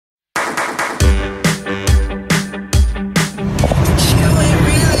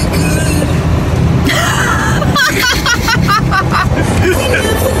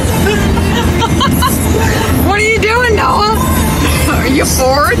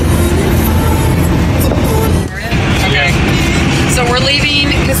Okay. So we're leaving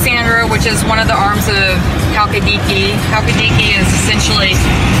Cassandra, which is one of the arms of Halkidiki. Halkidiki is essentially,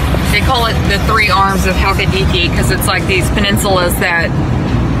 they call it the three arms of Halkidiki because it's like these peninsulas that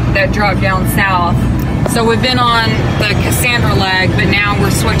drop down south. So we've been on the Cassandra leg, but now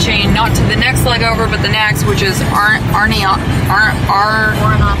we're switching not to the next leg over, but the next, which is Orinopolis.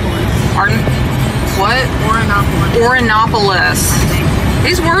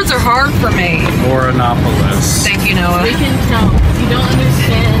 These words are hard for me. Orinopolis. Thank you, Noah. We can tell. You don't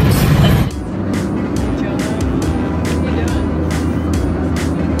understand.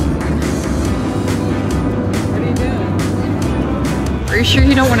 Are you sure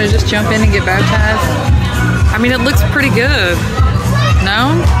you don't want to just jump in and get baptized? I mean, it looks pretty good.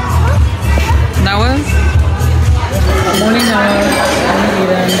 No? Noah? Morning, Noah.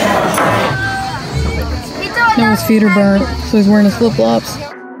 Noah's feet are burnt, so he's wearing his flip-flops.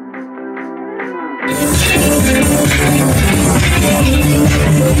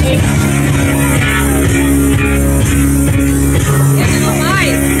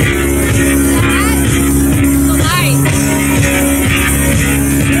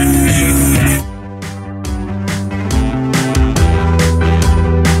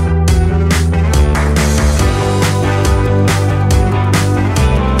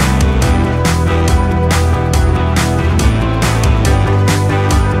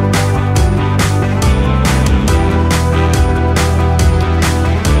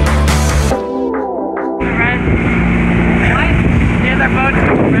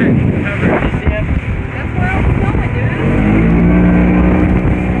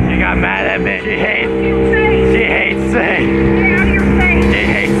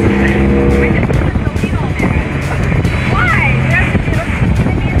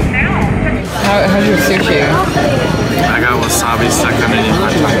 How's your sushi? I got wasabi stuck underneath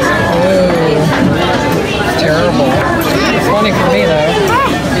my tongue. Oh, terrible. It's funny for me though.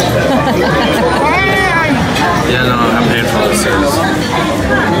 Yeah, no, I'm paid for the service.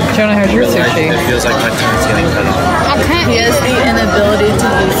 Jonah, how's your sushi? It feels like my tongue's getting cut off. He has the inability to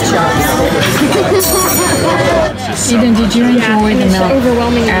use chunks. Eden, did you enjoy the Mount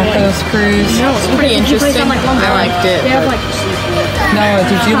Athos cruise? No, it's pretty interesting. I liked it. Noah,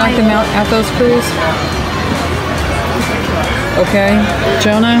 did you like the Mount Athos cruise? Okay.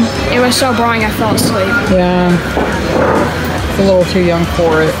 Jonah? It was so boring I fell asleep. Yeah. It's a little too young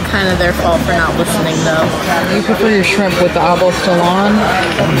for it. Kind of their fault for not listening though. You prefer your shrimp with the Abostolon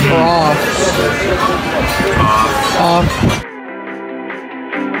or off? Off.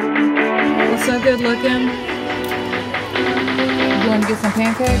 What's so good looking? You want to get some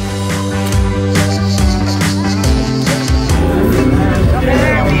pancakes?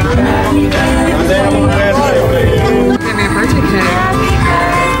 Give me a birthday cake.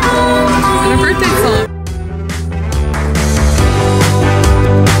 And a birthday song.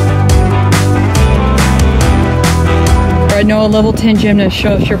 Alright, Noah, level 10 gymnast,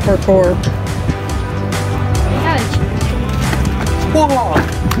 show us your parkour.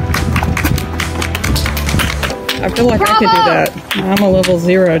 I feel like I could do that. I'm a level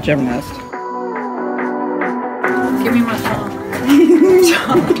 0 gymnast. Give me my phone.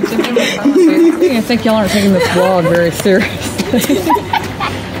 I think y'all aren't taking this vlog very seriously.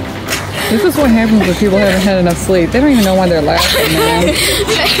 This is what happens when people haven't had enough sleep. They don't even know why they're laughing, man.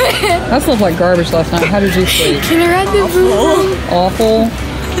 I slept like garbage last night. How did you sleep? Can I ride the boom? Awful.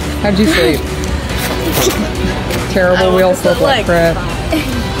 How'd you sleep? Terrible. We all slept like crap.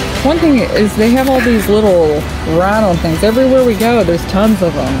 One thing is they have all these little ride-on things. Everywhere we go, there's tons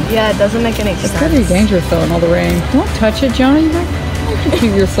of them. Yeah, it doesn't make any sense. It's pretty dangerous though in all the rain. Don't touch it, Johnny. Don't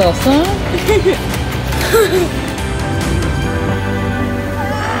shoot yourself, son.